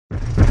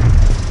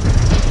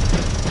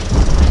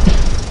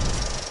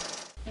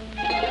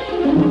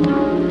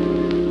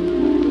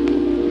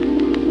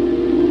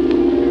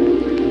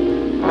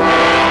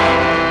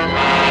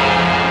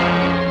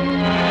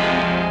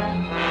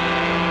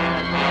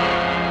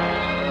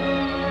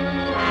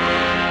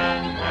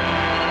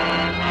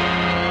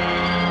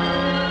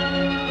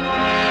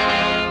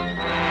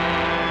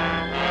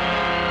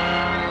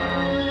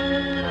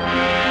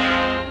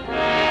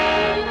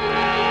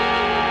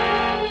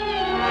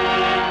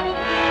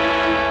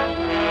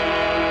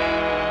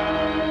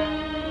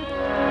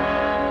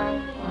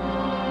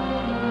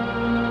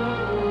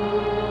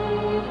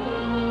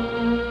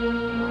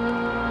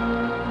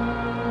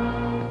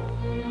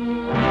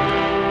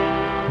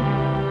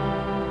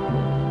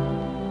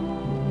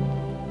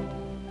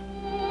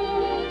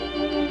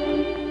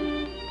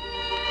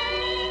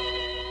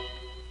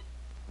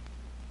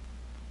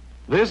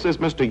This is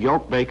Mr.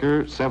 Yoke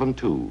Baker,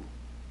 7-2,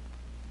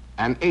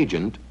 an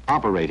agent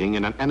operating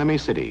in an enemy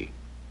city.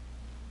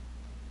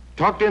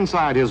 Tucked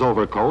inside his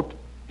overcoat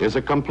is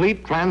a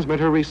complete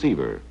transmitter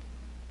receiver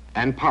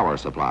and power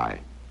supply.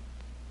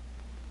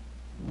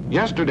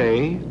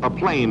 Yesterday, a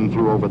plane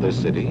flew over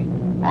this city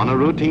on a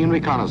routine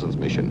reconnaissance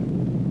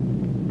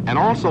mission and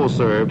also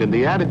served in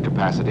the added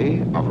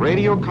capacity of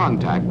radio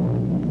contact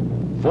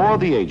for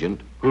the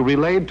agent who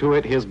relayed to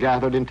it his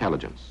gathered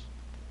intelligence.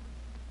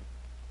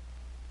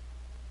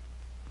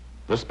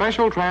 The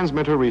special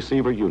transmitter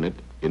receiver unit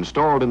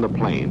installed in the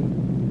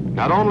plane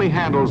not only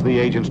handles the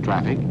agent's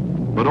traffic,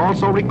 but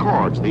also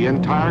records the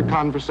entire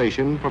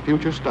conversation for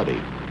future study,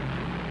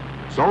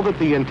 so that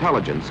the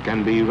intelligence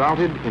can be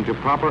routed into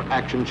proper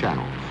action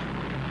channels.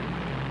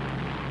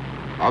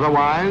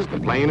 Otherwise, the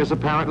plane is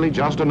apparently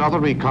just another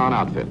recon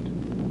outfit.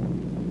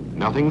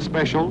 Nothing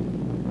special,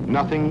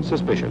 nothing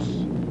suspicious.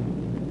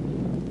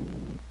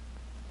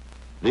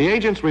 The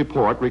agent's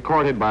report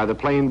recorded by the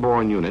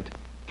plane-borne unit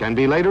can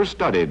be later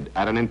studied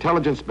at an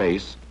intelligence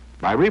base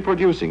by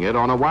reproducing it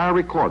on a wire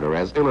recorder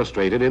as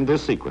illustrated in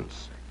this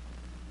sequence.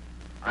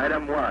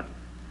 Item 1,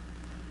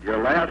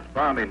 your last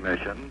bombing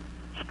mission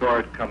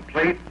scored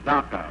complete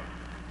knockout.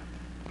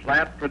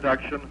 Plant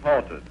production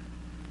halted.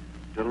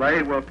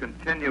 Delay will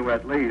continue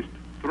at least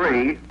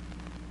 3,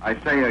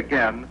 I say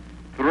again,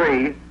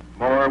 3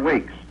 more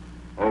weeks.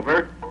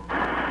 Over.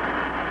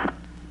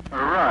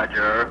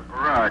 Roger,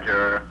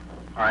 roger.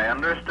 I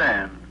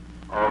understand.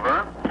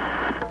 Over.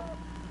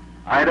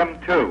 Item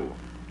 2,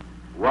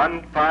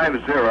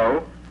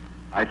 150,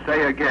 I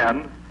say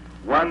again,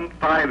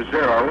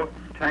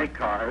 150 tank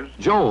cars.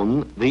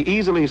 Joan, the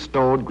easily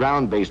stowed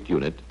ground-based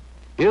unit,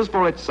 is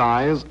for its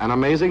size an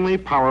amazingly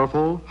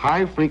powerful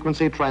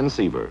high-frequency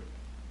transceiver.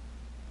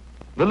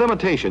 The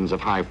limitations of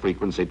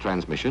high-frequency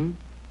transmission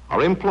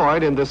are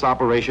employed in this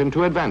operation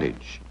to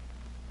advantage.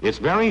 Its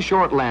very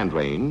short land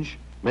range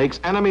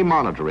makes enemy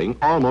monitoring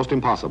almost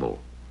impossible.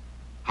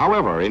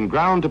 However, in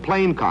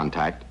ground-to-plane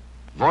contact,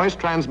 voice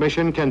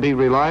transmission can be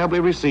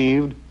reliably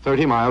received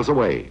 30 miles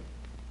away.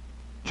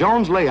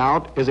 Joan's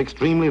layout is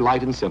extremely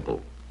light and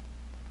simple.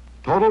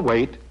 Total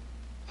weight,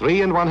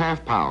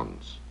 3½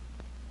 pounds.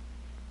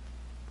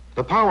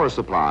 The power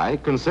supply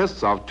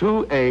consists of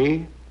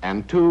 2A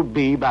and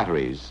 2B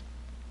batteries,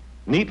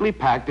 neatly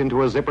packed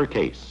into a zipper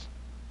case.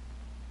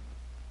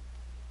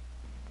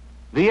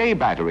 The A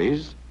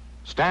batteries,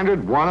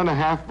 standard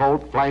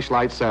 1.5-volt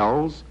flashlight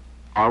cells,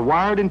 are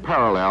wired in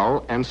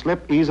parallel and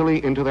slip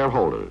easily into their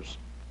holders.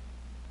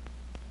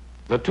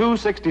 The two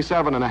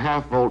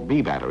 67.5-volt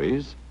B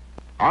batteries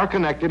are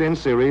connected in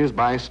series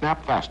by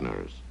snap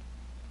fasteners.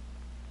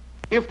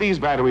 If these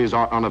batteries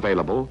are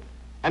unavailable,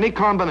 any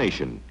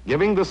combination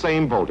giving the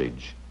same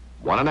voltage,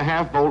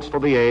 1.5 volts for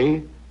the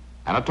A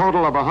and a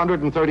total of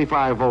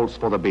 135 volts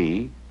for the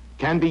B,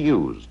 can be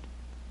used.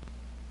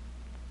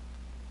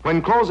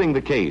 When closing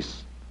the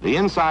case, the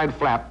inside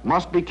flap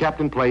must be kept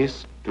in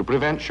place to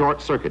prevent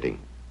short-circuiting.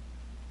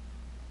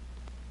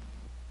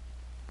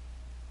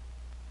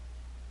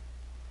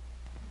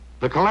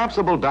 The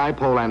collapsible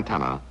dipole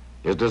antenna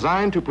is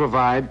designed to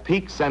provide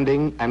peak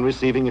sending and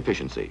receiving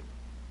efficiency.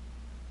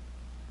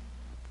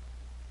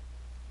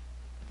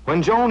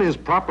 When Joan is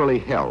properly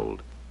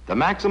held, the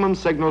maximum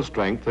signal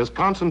strength is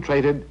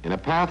concentrated in a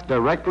path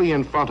directly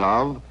in front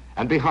of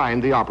and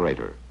behind the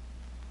operator.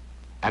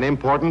 An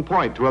important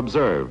point to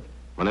observe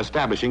when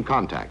establishing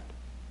contact.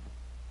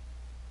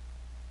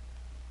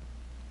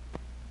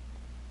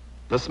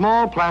 The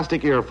small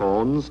plastic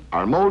earphones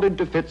are molded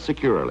to fit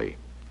securely.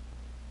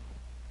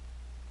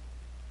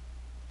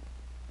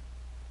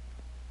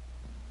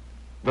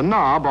 The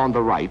knob on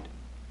the right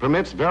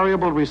permits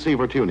variable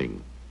receiver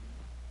tuning.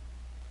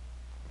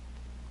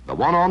 The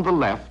one on the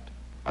left,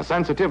 a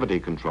sensitivity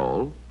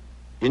control,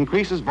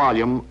 increases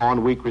volume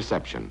on weak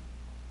reception.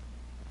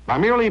 By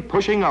merely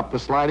pushing up the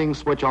sliding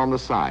switch on the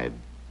side,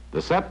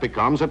 the set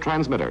becomes a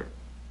transmitter.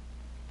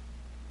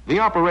 The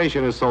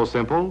operation is so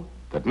simple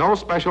that no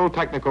special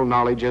technical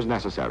knowledge is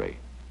necessary.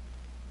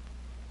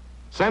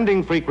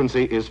 Sending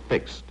frequency is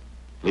fixed,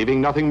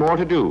 leaving nothing more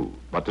to do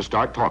but to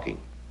start talking.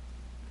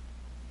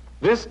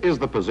 This is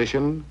the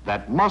position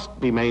that must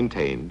be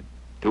maintained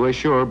to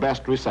assure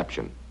best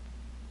reception.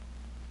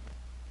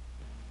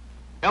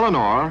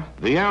 Eleanor,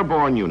 the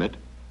airborne unit,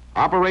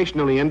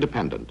 operationally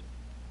independent,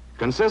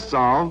 consists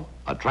of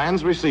a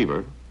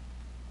transreceiver,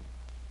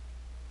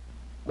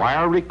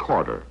 wire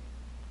recorder,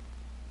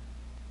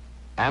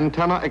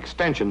 antenna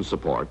extension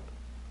support,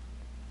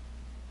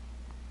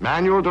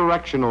 manual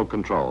directional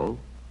control,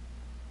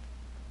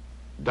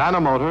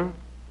 dynamotor,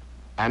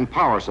 and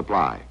power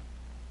supply.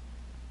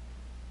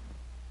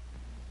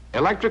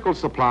 Electrical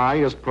supply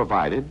is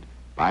provided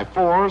by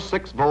 4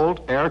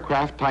 6-volt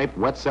aircraft-type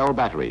wet cell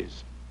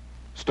batteries,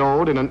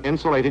 stowed in an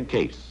insulated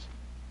case.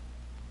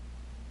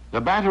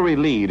 The battery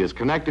lead is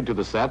connected to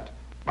the set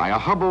by a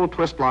Hubble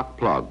twist-lock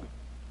plug.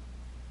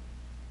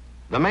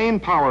 The main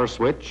power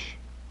switch,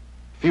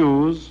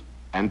 fuse,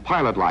 and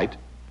pilot light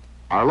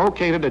are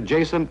located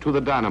adjacent to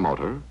the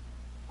dynamotor,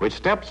 which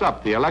steps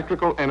up the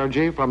electrical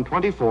energy from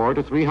 24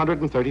 to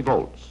 330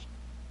 volts.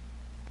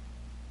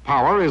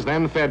 Power is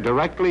then fed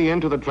directly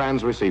into the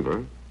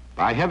transreceiver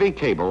by heavy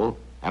cable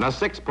and a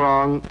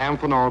 6-prong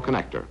Amphenol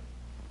connector.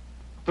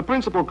 The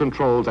principal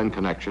controls and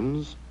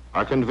connections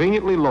are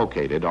conveniently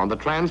located on the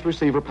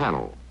transreceiver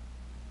panel.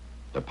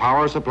 The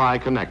power supply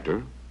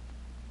connector,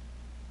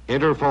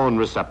 interphone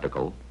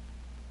receptacle,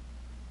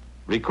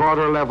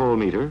 recorder level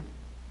meter,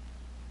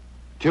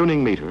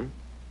 tuning meter,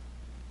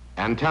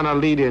 antenna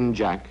lead-in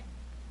jack,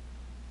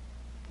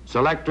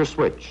 selector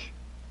switch,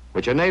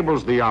 which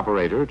enables the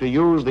operator to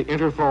use the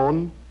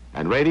interphone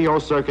and radio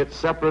circuit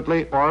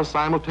separately or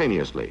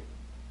simultaneously,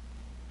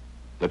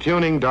 the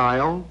tuning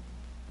dial,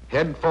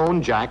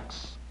 headphone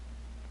jacks,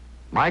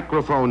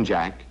 microphone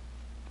jack,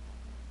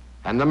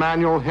 and the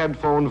manual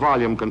headphone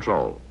volume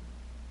control.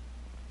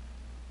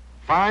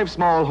 5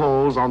 small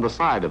holes on the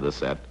side of the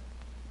set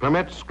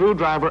permit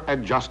screwdriver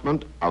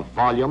adjustment of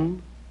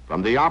volume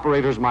from the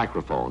operator's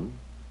microphone,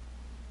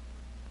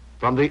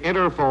 from the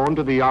interphone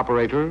to the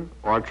operator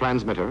or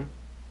transmitter,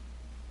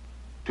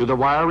 to the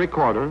wire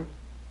recorder,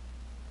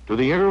 to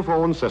the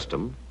interphone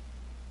system,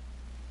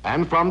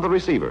 and from the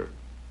receiver.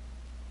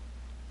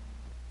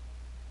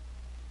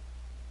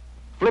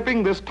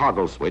 Flipping this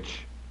toggle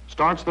switch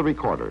starts the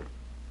recorder.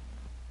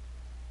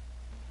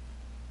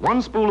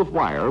 One spool of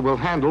wire will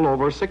handle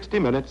over 60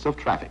 minutes of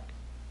traffic.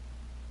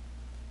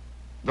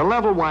 The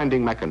level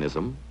winding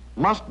mechanism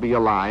must be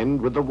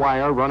aligned with the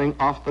wire running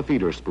off the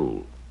feeder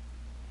spool.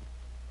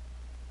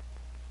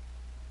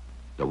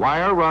 The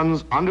wire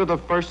runs under the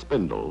first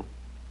spindle,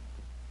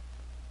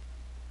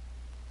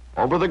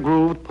 over the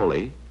grooved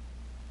pulley,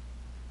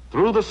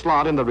 through the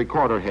slot in the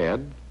recorder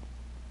head,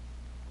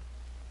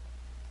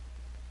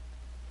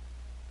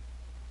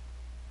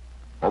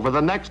 over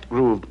the next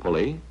grooved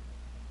pulley,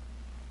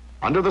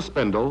 under the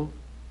spindle,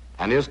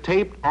 and is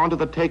taped onto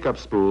the take-up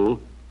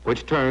spool,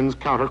 which turns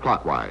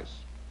counterclockwise.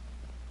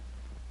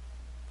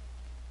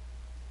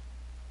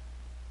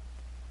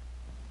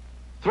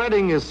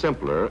 Threading is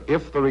simpler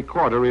if the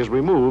recorder is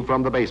removed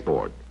from the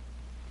baseboard.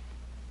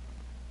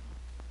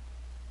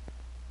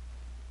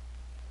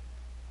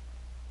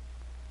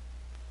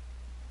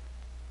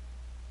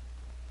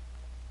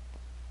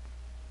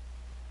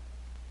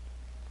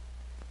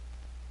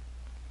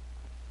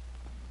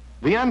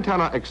 The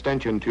antenna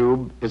extension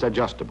tube is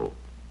adjustable.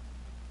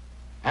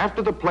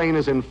 After the plane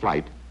is in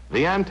flight,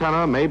 the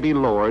antenna may be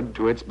lowered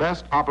to its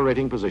best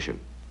operating position,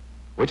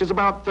 which is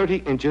about 30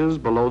 inches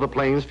below the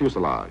plane's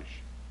fuselage.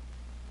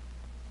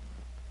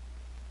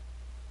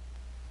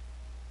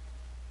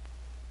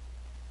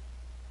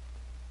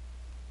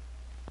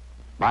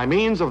 By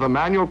means of the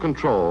manual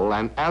control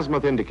and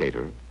azimuth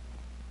indicator,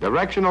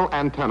 directional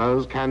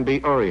antennas can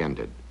be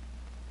oriented.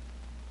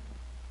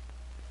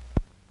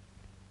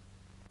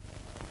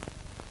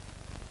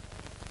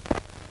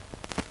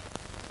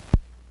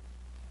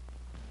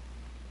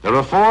 There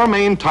are 4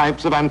 main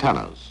types of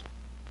antennas.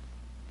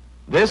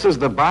 This is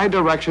the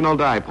bidirectional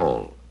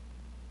dipole,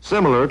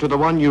 similar to the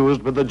one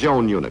used with the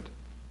Joan unit.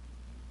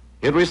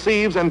 It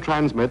receives and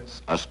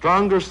transmits a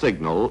stronger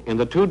signal in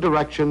the 2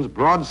 directions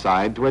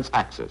broadside to its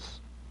axis.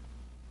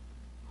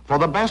 For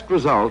the best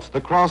results,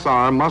 the cross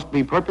arm must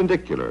be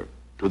perpendicular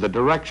to the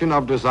direction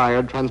of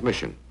desired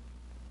transmission.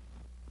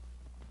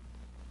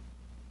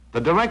 The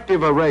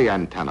directive array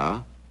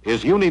antenna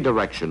is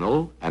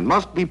unidirectional and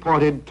must be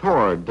pointed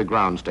toward the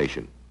ground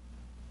station.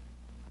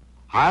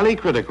 Highly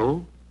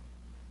critical,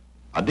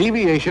 a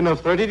deviation of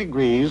 30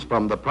 degrees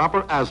from the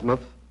proper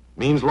azimuth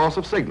means loss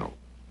of signal.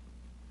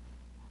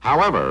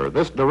 However,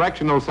 this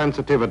directional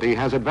sensitivity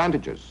has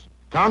advantages.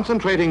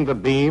 Concentrating the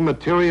beam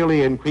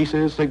materially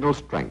increases signal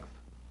strength.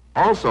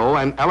 Also,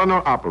 an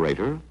Eleanor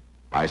operator,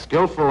 by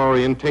skillful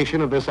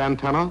orientation of this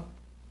antenna,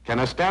 can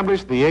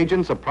establish the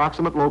agent's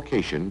approximate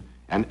location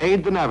and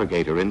aid the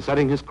navigator in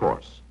setting his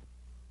course.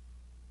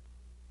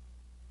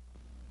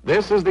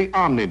 This is the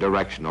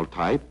omnidirectional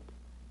type,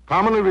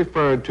 commonly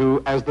referred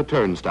to as the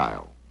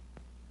turnstile.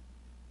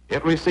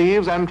 It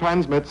receives and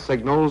transmits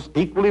signals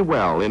equally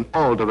well in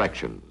all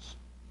directions.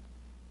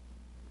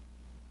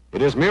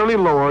 It is merely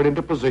lowered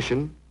into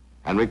position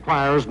and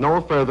requires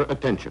no further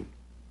attention.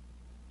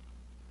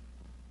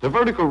 The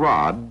vertical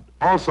rod,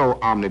 also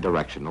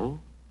omnidirectional,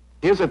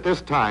 is at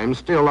this time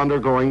still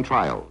undergoing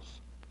trials.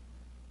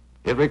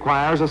 It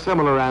requires a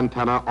similar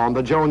antenna on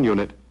the Joan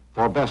unit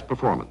for best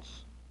performance.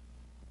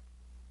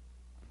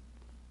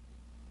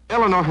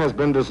 Eleanor has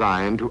been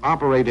designed to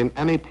operate in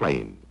any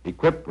plane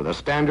equipped with a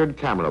standard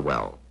camera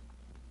well.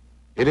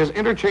 It is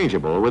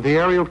interchangeable with the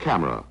aerial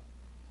camera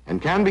and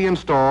can be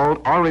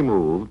installed or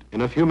removed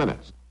in a few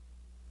minutes.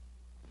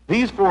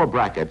 These 4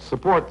 brackets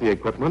support the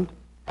equipment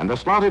and the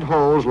slotted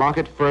holes lock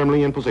it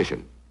firmly in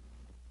position.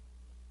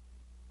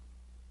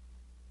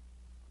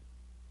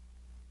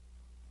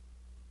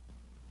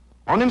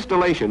 On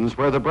installations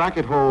where the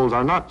bracket holes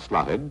are not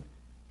slotted,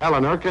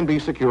 Eleanor can be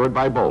secured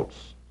by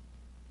bolts.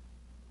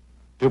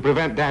 To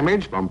prevent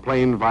damage from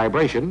plane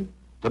vibration,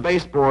 the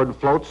baseboard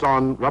floats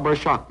on rubber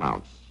shock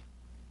mounts.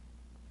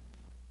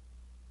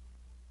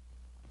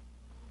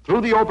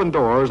 Through the open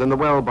doors in the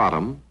well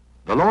bottom,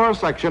 the lower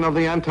section of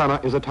the antenna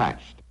is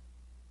attached.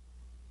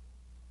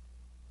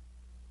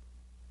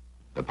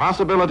 The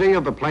possibility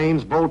of the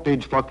plane's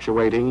voltage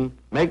fluctuating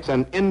makes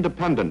an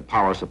independent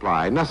power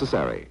supply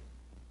necessary.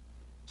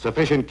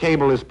 Sufficient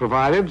cable is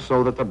provided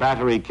so that the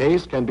battery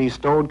case can be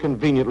stowed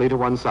conveniently to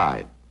one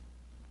side.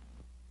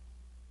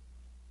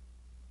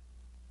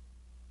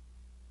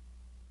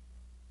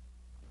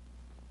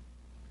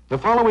 The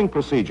following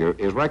procedure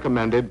is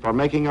recommended for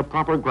making a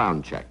proper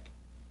ground check.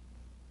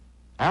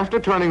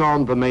 After turning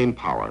on the main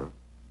power,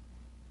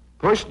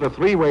 push the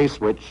three-way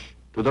switch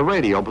to the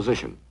radio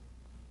position.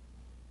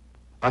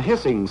 A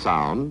hissing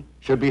sound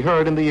should be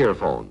heard in the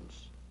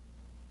earphones,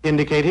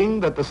 indicating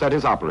that the set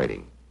is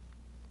operating.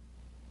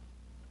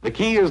 The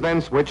key is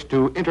then switched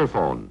to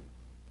interphone,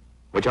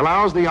 which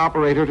allows the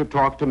operator to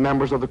talk to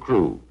members of the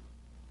crew.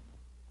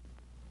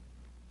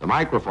 The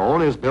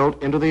microphone is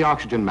built into the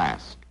oxygen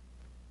mask,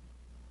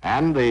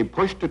 and the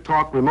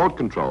push-to-talk remote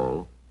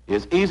control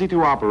is easy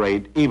to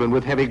operate even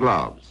with heavy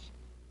gloves.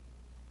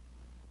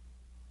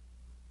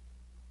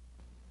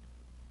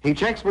 He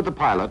checks with the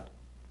pilot,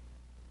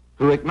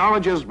 who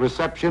acknowledges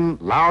reception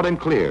loud and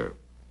clear.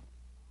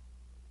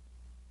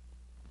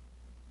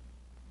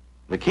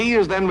 The key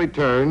is then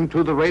returned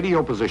to the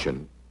radio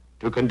position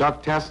to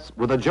conduct tests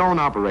with a Joan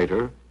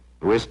operator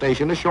who is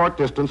stationed a short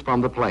distance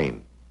from the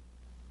plane.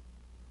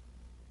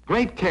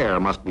 Great care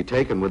must be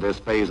taken with this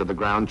phase of the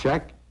ground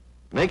check,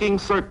 making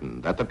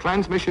certain that the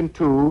transmission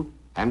to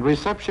and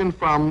reception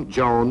from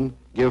Joan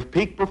give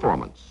peak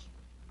performance.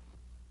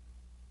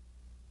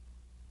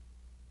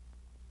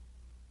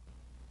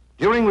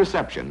 During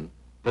reception,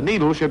 the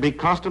needle should be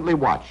constantly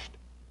watched,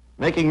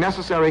 making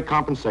necessary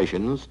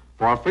compensations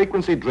for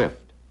frequency drift,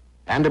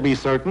 and to be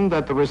certain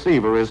that the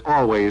receiver is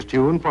always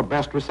tuned for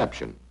best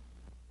reception.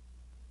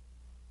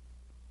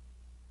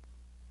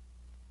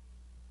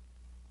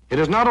 It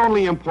is not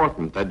only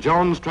important that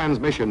Joan's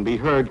transmission be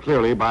heard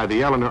clearly by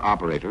the Eleanor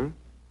operator,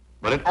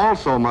 but it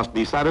also must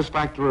be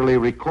satisfactorily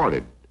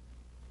recorded.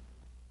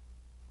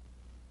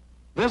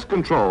 This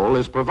control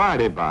is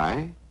provided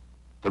by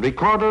the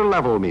recorder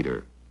level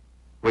meter,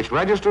 which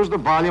registers the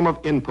volume of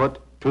input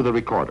to the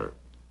recorder.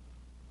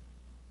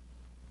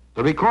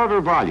 The recorder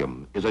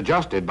volume is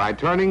adjusted by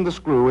turning the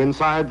screw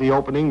inside the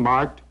opening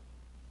marked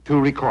to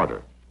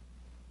recorder.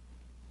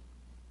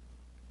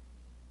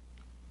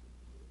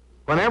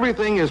 When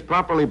everything is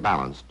properly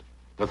balanced,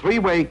 the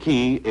three-way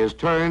key is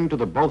turned to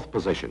the both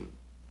position.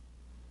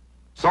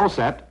 So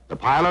set, the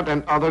pilot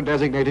and other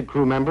designated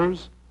crew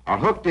members are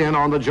hooked in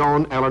on the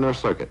Joan Eleanor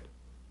circuit.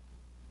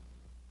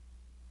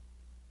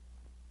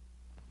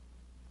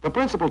 The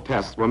principal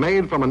tests were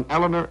made from an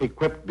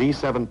Eleanor-equipped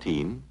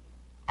B-17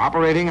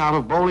 operating out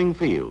of Bowling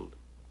Field,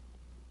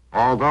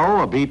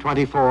 although a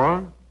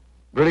B-24,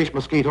 British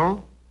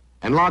Mosquito,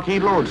 and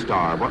Lockheed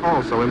Lodestar were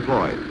also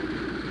employed.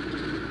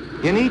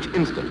 In each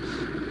instance,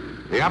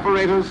 the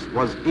apparatus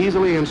was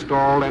easily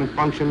installed and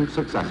functioned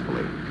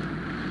successfully.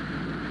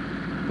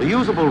 The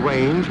usable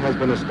range has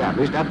been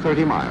established at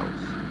 30 miles.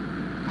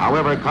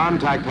 However,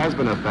 contact has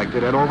been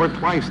effected at over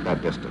twice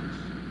that distance.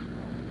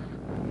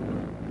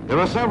 There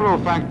are several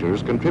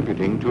factors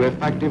contributing to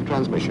effective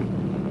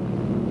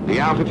transmission: the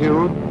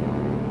altitude,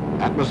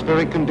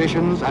 atmospheric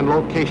conditions, and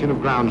location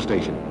of ground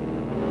station.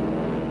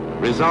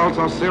 Results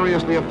are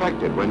seriously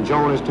affected when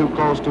Joan is too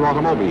close to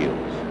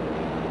automobiles,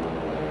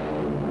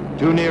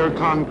 too near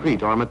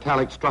concrete or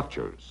metallic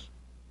structures,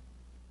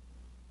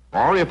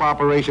 or if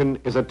operation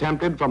is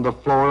attempted from the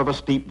floor of a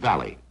steep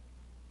valley.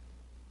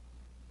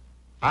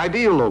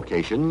 Ideal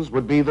locations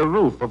would be the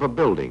roof of a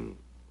building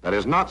that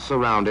is not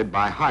surrounded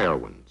by higher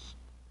ones,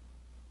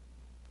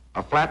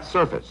 a flat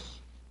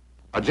surface,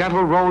 a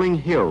gentle rolling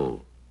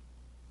hill,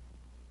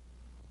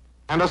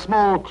 and a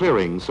small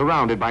clearing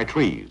surrounded by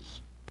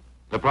trees.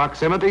 The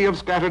proximity of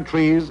scattered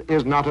trees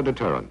is not a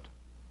deterrent.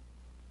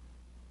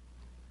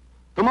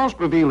 The most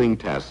revealing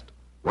test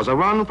was a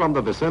run from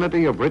the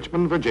vicinity of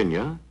Richmond,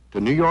 Virginia,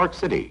 to New York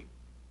City.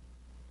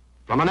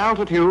 From an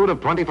altitude of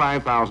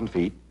 25,000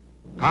 feet,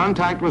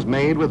 contact was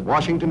made with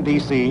Washington,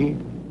 D.C.,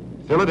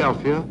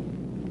 Philadelphia,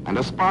 and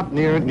a spot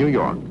near New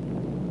York.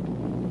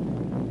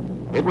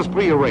 It was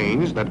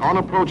prearranged that on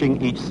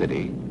approaching each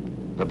city,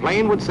 the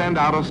plane would send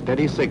out a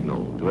steady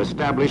signal to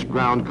establish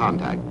ground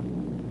contact.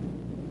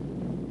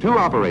 Two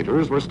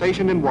operators were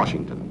stationed in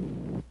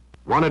Washington,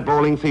 one at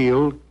Bowling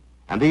Field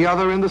and the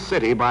other in the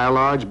city by a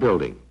large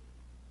building.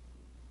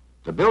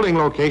 The building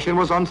location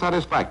was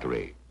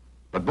unsatisfactory,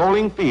 but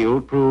Bowling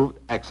Field proved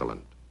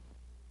excellent.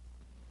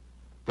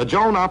 The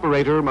Joan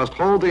operator must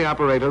hold the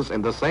apparatus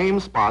in the same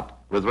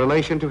spot with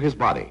relation to his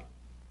body.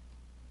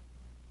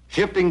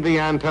 Shifting the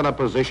antenna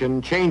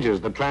position changes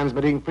the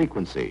transmitting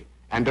frequency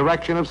and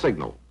direction of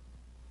signal.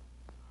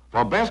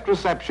 For best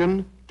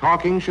reception,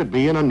 talking should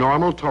be in a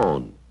normal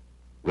tone,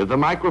 with the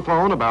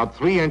microphone about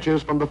 3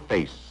 inches from the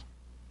face,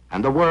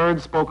 and the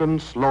words spoken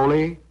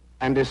slowly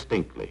and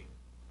distinctly.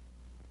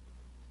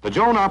 The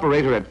Joan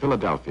operator at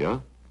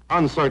Philadelphia,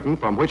 uncertain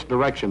from which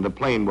direction the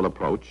plane will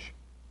approach,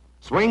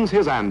 swings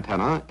his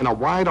antenna in a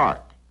wide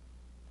arc,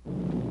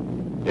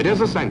 It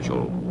is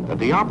essential that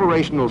the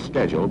operational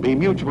schedule be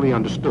mutually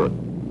understood.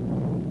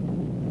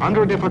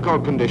 Under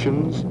difficult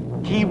conditions,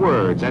 key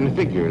words and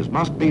figures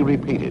must be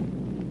repeated,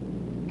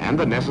 and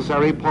the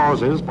necessary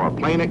pauses for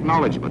plain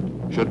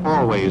acknowledgement should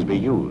always be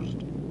used.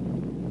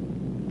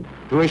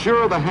 To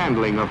assure the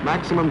handling of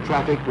maximum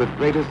traffic with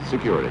greatest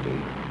security,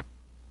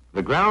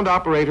 the ground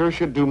operator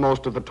should do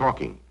most of the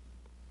talking,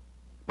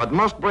 but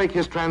must break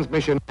his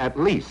transmission at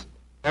least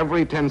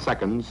every 10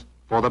 seconds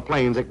for the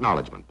plane's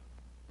acknowledgement.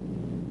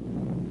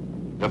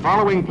 The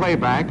following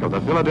playback of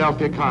the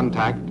Philadelphia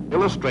contact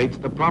illustrates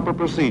the proper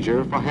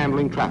procedure for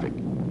handling traffic.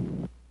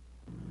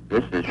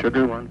 This is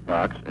Sugar 1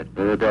 Fox at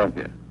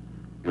Philadelphia.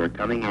 You are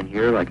coming in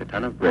here like a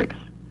ton of bricks.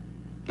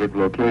 Give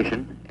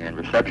location and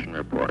reception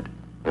report.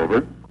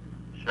 Over.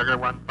 Sugar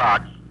 1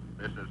 Fox,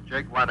 this is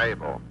Jig 1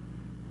 Able.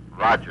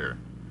 Roger.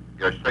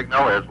 Your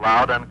signal is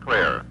loud and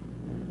clear.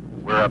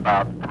 We're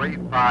about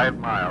 3.5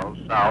 miles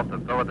south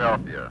of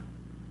Philadelphia.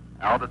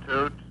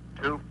 Altitude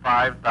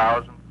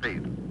 25,000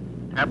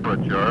 feet.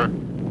 Temperature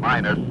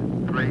minus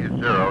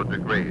 30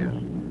 degrees.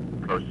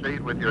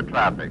 Proceed with your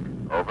traffic.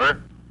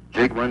 Over.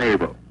 Jig 1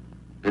 Able.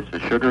 This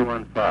is Sugar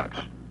 1 Fox.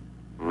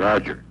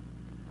 Roger.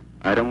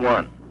 Item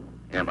 1.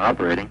 Am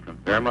operating from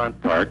Fairmount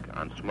Park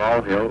on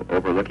Small Hill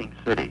overlooking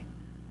city.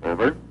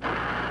 Over.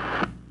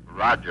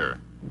 Roger.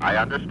 I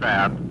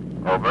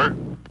understand. Over.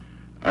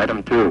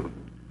 Item 2.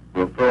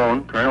 Will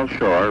phone Colonel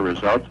Shore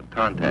results of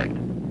contact.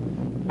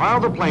 While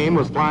the plane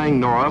was flying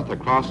north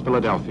across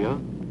Philadelphia,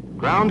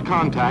 ground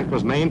contact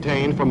was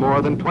maintained for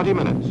more than 20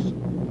 minutes.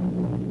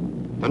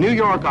 The New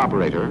York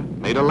operator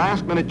made a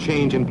last-minute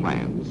change in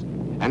plans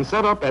and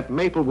set up at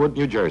Maplewood,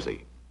 New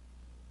Jersey.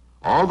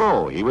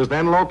 Although he was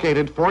then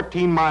located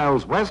 14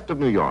 miles west of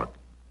New York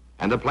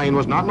and the plane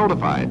was not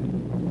notified,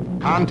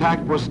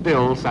 contact was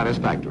still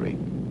satisfactory.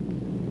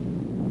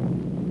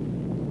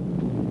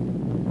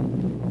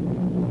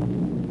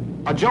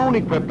 A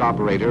Joan-equipped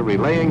operator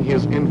relaying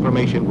his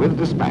information with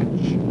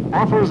dispatch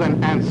offers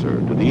an answer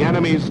to the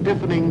enemy's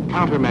stiffening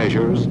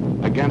countermeasures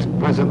against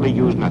presently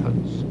used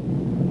methods.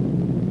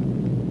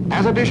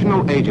 As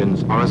additional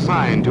agents are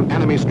assigned to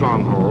enemy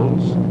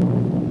strongholds,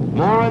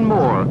 more and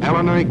more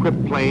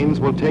Eleanor-equipped planes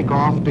will take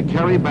off to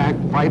carry back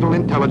vital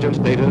intelligence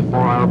data for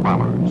our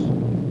bombers.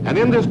 And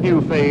in this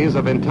new phase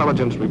of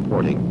intelligence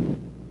reporting,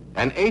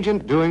 an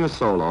agent doing a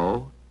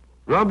solo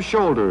rubs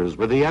shoulders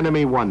with the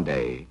enemy one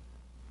day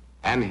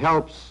and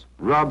helps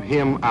rub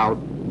him out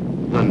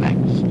the next.